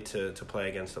afraid to play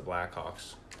against the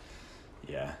Blackhawks.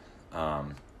 Yeah,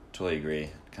 totally agree.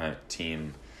 Kind of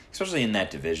team, especially in that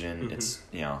division.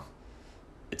 Mm-hmm.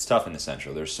 It's tough in the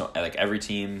Central. There's every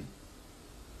team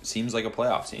seems like a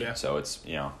playoff team. Yeah. So it's,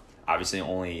 obviously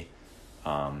only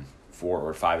 4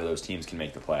 or 5 of those teams can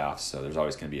make the playoffs. So there's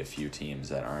always going to be a few teams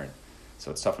that aren't.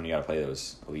 So it's tough when you got to play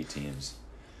those elite teams.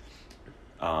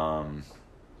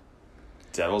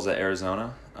 Devils at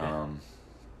Arizona.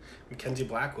 Mackenzie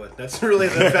Blackwood. That's really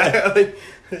the fact.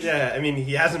 Yeah, I mean,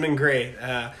 he hasn't been great.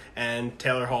 And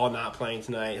Taylor Hall not playing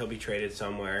tonight. He'll be traded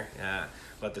somewhere.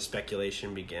 Let the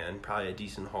speculation begin. Probably a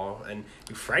decent haul. And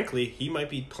frankly, he might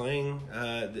be playing,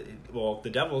 the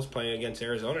Devils playing against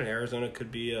Arizona, and Arizona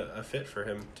could be a fit for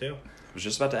him too. I was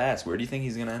just about to ask, where do you think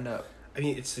he's going to end up? I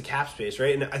mean, it's the cap space,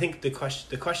 right? And I think the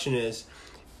question is,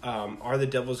 are the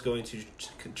Devils going to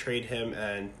trade him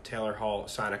and Taylor Hall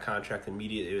sign a contract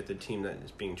immediately with the team that is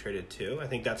being traded to? I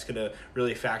think that's going to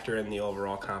really factor in the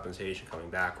overall compensation coming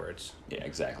backwards. Yeah,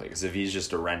 exactly. Because if he's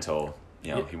just a rental,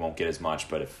 he won't get as much.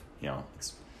 But if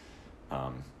it's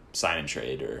sign and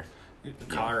trade or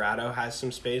Colorado has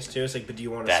some space too. It's like, but do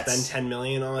you want to spend $10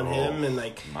 million on him? And my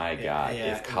God,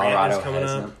 yeah, if Colorado coming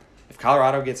has up. him, if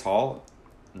Colorado gets Hall,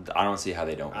 I don't see how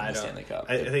they don't win the Stanley Cup.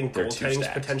 I think they're too goaltending's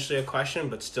stacked. potentially a question,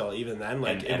 but still, even then,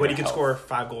 And when you can health. score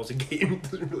 5 goals a game, it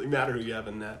doesn't really matter who you have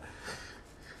in that.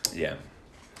 Yeah.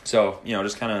 So,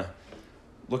 just kind of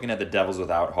looking at the Devils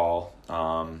without Hall,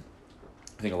 I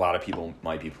think a lot of people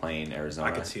might be playing Arizona.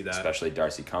 I can see that. Especially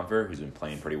Darcy Comfer, who's been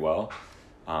playing pretty well.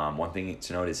 One thing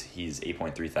to note is he's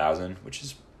 8,300, which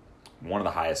is one of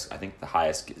the highest. I think the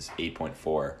highest is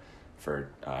 8.4 for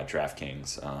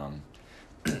DraftKings.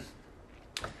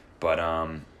 But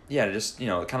just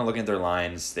kind of looking at their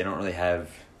lines, they don't really have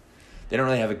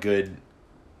a good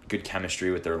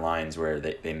chemistry with their lines where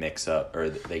they mix up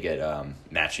or they get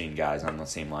matching guys on the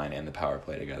same line and the power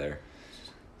play together.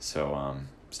 So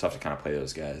it's tough to kind of play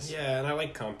those guys. Yeah, and I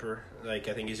like Comper. I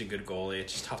think he's a good goalie.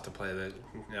 It's just tough to play the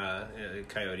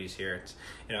Coyotes here. It's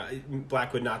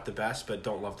Blackwood not the best, but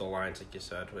don't love the lines like you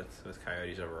said with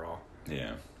Coyotes overall.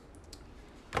 Yeah.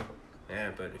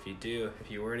 Yeah, but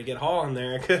if you were to get Hall in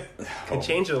there, it could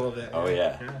change it a little bit. Oh,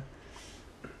 yeah.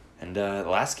 And the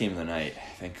last game of the night,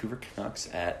 Vancouver Canucks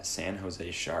at San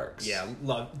Jose Sharks. Yeah,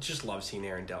 love seeing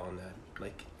Aaron Dell in that.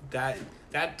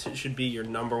 That should be your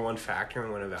number one factor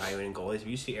when evaluating goalies. If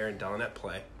you see Aaron Dell in that,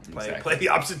 play the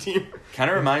opposite team.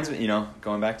 Kind of reminds me,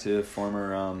 going back to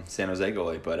former San Jose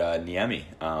goalie, but Niemi.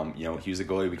 He was a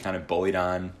goalie we kind of bullied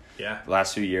on the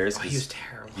last few years. Oh, he was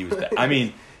terrible. He was bad. I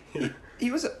mean,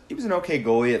 he was an okay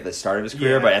goalie at the start of his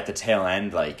career, but at the tail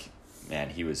end,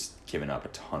 he was giving up a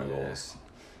ton of goals.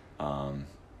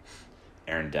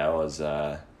 Aaron Dell has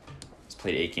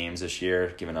played 8 games this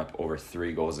year, given up over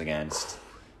 3 goals against.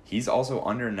 He's also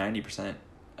under 90%,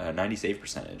 90 save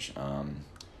percentage. We're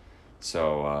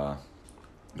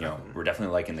definitely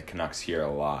liking the Canucks here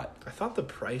a lot. I thought the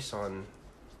price on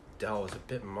Dell was a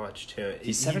bit much too.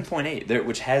 He's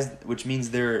 7.8, which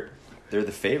means they're the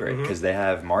favorite because they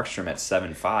have Markstrom at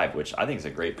 7.5, which I think is a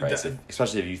great price,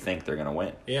 especially if you think they're going to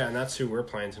win. Yeah, and that's who we're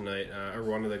playing tonight. Or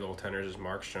one of the goaltenders is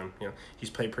Markstrom. He's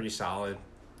played pretty solid.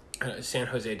 San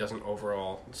Jose doesn't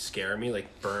overall scare me.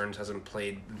 Burns hasn't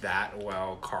played that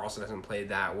well. Carlson hasn't played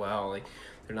that well.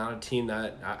 They're not a team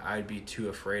that I'd be too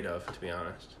afraid of, to be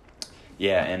honest.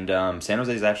 Yeah, and San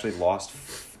Jose's actually lost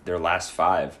their last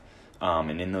 5.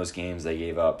 And in those games, they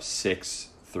gave up 6,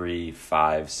 3,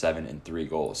 5, 7, and 3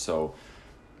 goals. So,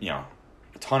 a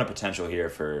ton of potential here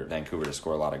for Vancouver to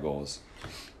score a lot of goals.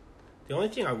 The only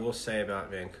thing I will say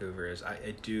about Vancouver is I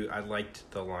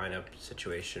liked the lineup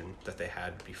situation that they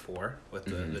had before with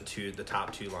the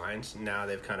top two lines. Now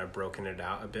they've kind of broken it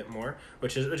out a bit more,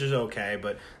 which is okay.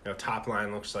 But top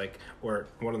line looks like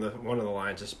one of the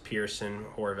lines is Pearson,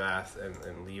 Horvath, and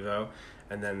Levo,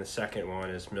 and then the second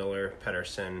one is Miller,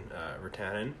 Pettersson,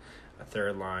 Rantanen. A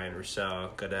third line,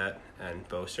 Roussel, Gaudette, and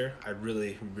Boser. I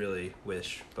really, really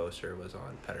wish Boser was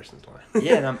on Pettersson's line.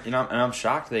 Yeah, and I'm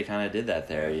shocked they kind of did that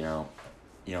there.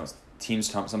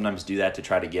 Teams sometimes do that to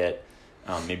try to get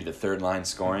maybe the third line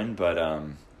scoring, but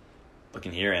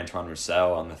looking here, Antoine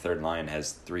Roussel on the third line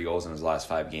has 3 goals in his last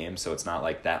 5 games, so it's not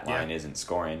like that line isn't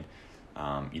scoring.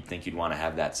 You'd think you'd want to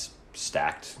have that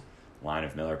stacked line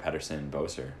of Miller, Pettersson, and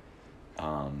Boser.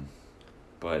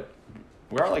 But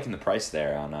we are liking the price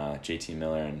there on JT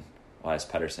Miller and Elias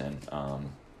Pettersson.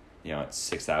 It's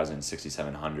 6,000,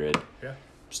 6,700. Yeah.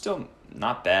 Still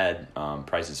not bad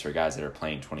prices for guys that are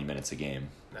playing 20 minutes a game.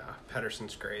 Nah,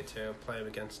 Pettersson's great too. Play him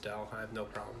against Dell. I have no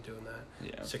problem doing that.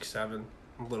 Yeah. 6'7",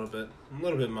 a little bit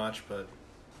much, but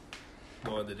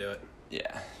willing to do it.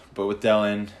 Yeah, but with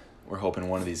Dell we're hoping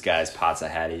one of these guys, Potts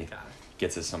Hattie,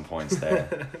 gets us some points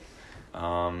there.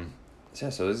 So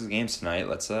this is the games tonight.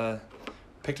 Let's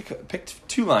pick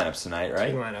 2 lineups tonight,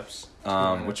 right? 2 lineups.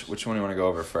 Which one do you want to go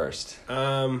over first?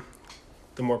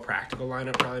 The more practical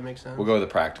lineup probably makes sense. We'll go with the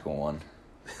practical one.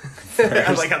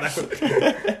 I like how that would.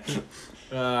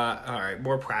 All right,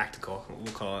 more practical.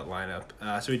 We'll call it lineup.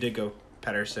 So we did go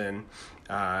Pettersson,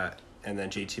 and then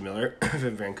JT Miller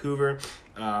in Vancouver.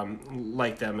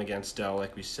 Like them against Dell,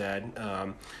 like we said.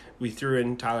 We threw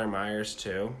in Tyler Myers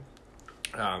too.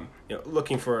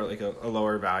 Looking for like a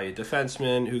lower value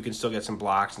defenseman who can still get some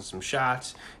blocks and some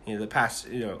shots.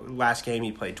 Last game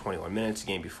he played 21 minutes. The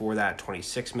game before that,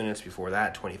 26 minutes. Before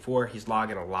that, 24. He's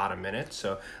logging a lot of minutes.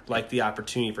 So like the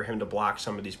opportunity for him to block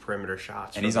some of these perimeter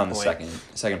shots. And he's on the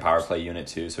second power play unit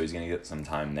too, so he's going to get some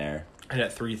time there. And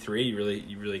at 3-3,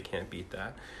 you really can't beat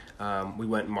that. We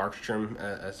went Markstrom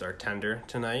as our tender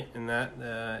tonight in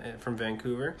that from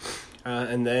Vancouver,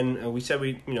 and then we said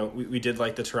we did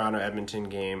like the Toronto Edmonton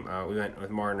game. We went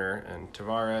with Marner and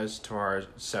Tavares. Tavares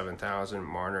 7,000,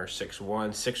 Marner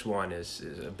 6,100. 6,100 is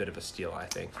a bit of a steal, I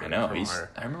think. I know.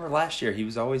 I remember last year he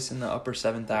was always in the upper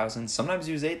 7,000. Sometimes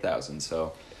he was 8,000.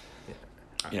 So,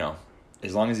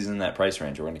 as long as he's in that price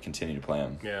range, we're going to continue to play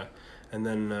him. Yeah. And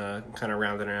then kind of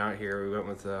rounding it out here, we went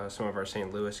with some of our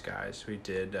St. Louis guys. We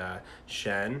did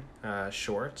Shen,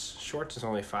 Shorts. Shorts is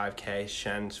only $5K.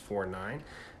 Shen's $4,900.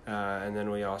 And then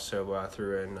we also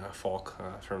threw in Falk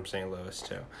from St. Louis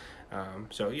too.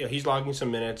 He's logging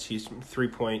some minutes. He's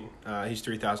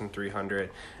 3,300.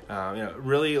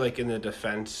 Really like in the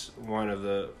defense, one of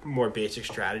the more basic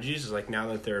strategies is like now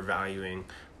that they're valuing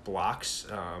blocks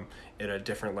at a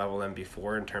different level than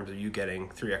before in terms of you getting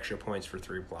 3 extra points for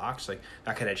 3 blocks. Like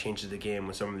that kind of changes the game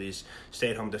with some of these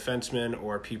stay-at-home defensemen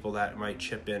or people that might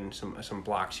chip in some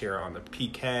blocks here on the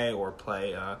PK or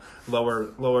play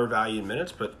lower value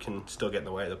minutes but can still get in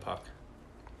the way of the puck.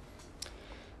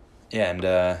 Yeah, and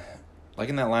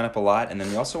liking that lineup a lot. And then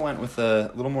we also went with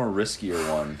a little more riskier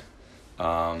one.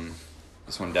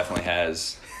 This one definitely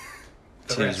has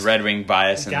Tim's Red Wing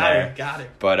bias in there. Got it.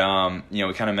 But,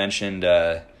 we kind of mentioned,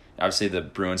 obviously the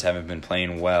Bruins haven't been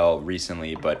playing well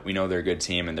recently, but we know they're a good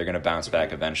team and they're going to bounce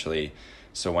back eventually.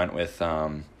 So went with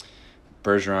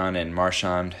Bergeron and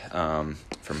Marchand from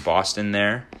Boston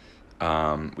there.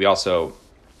 We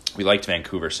liked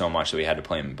Vancouver so much that we had to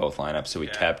play them in both lineups, so we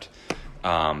kept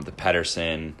the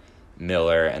Pettersson,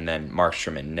 Miller, and then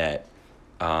Markstrom in net.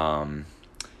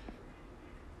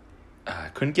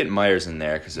 Couldn't get Myers in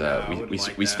there because we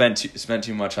spent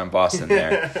too much on Boston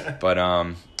there. But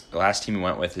the last team we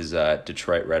went with is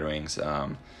Detroit Red Wings.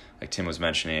 Like Tim was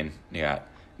mentioning, you got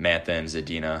Mantha and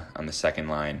Zadina on the second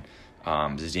line.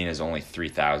 Zadina is only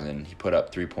 3,000. He put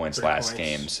up 3 points last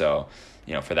game. So,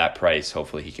 for that price,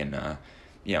 hopefully he can,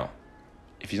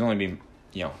 if he's only been,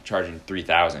 charging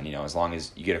 3,000, as long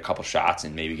as you get a couple shots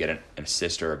and maybe get an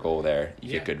assist or a goal there,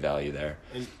 you get good value there.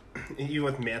 And even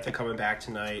with Mantha coming back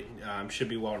tonight, should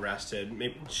be well rested.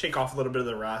 Maybe shake off a little bit of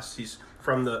the rust. He's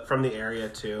from the area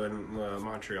too, in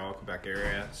Montreal, Quebec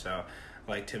area. So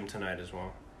liked him tonight as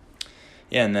well.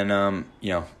 Yeah, and then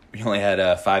we only had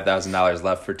 $5,000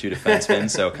 left for 2 defensemen,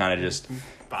 so kind of just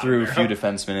threw a few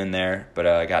defensemen in there. But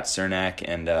I got Cernak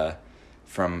and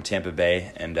from Tampa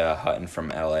Bay and Hutton from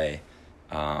LA.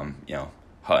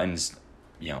 Hutton's,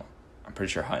 I'm pretty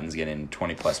sure Hutton's getting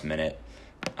 20+ minute.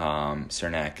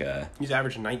 Cernak, he's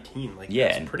averaging 19.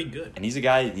 That's pretty good. And he's a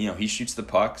guy, he shoots the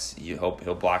pucks. You hope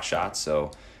he'll block shots, so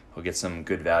he'll get some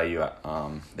good value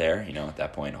there. At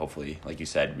that point, hopefully, like you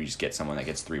said, we just get someone that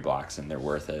gets 3 blocks and they're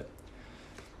worth it.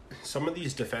 some of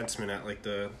these defensemen at like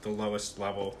the lowest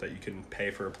level that you can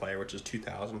pay for a player, which is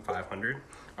 2,500,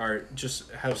 are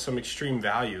just have some extreme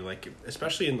value. Like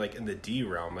especially in the D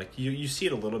realm, like you see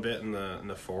it a little bit in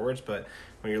the forwards, but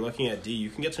when you're looking at D, you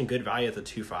can get some good value at the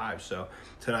 2.5. So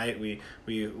tonight we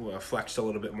flexed a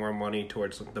little bit more money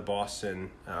towards the Boston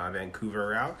Vancouver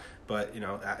route, but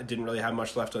I didn't really have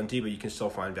much left on D, but you can still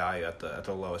find value at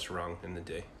the lowest rung in the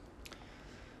D.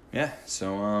 Yeah.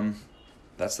 So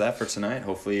that's that for tonight.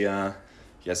 Hopefully, you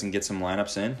guys can get some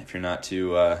lineups in if you're not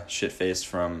too shit-faced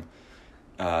from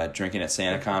drinking at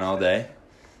SantaCon all day.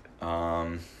 All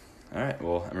right.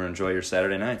 Well, I'm going to enjoy your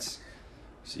Saturday nights.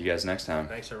 See you guys next time.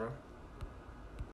 Thanks, everyone.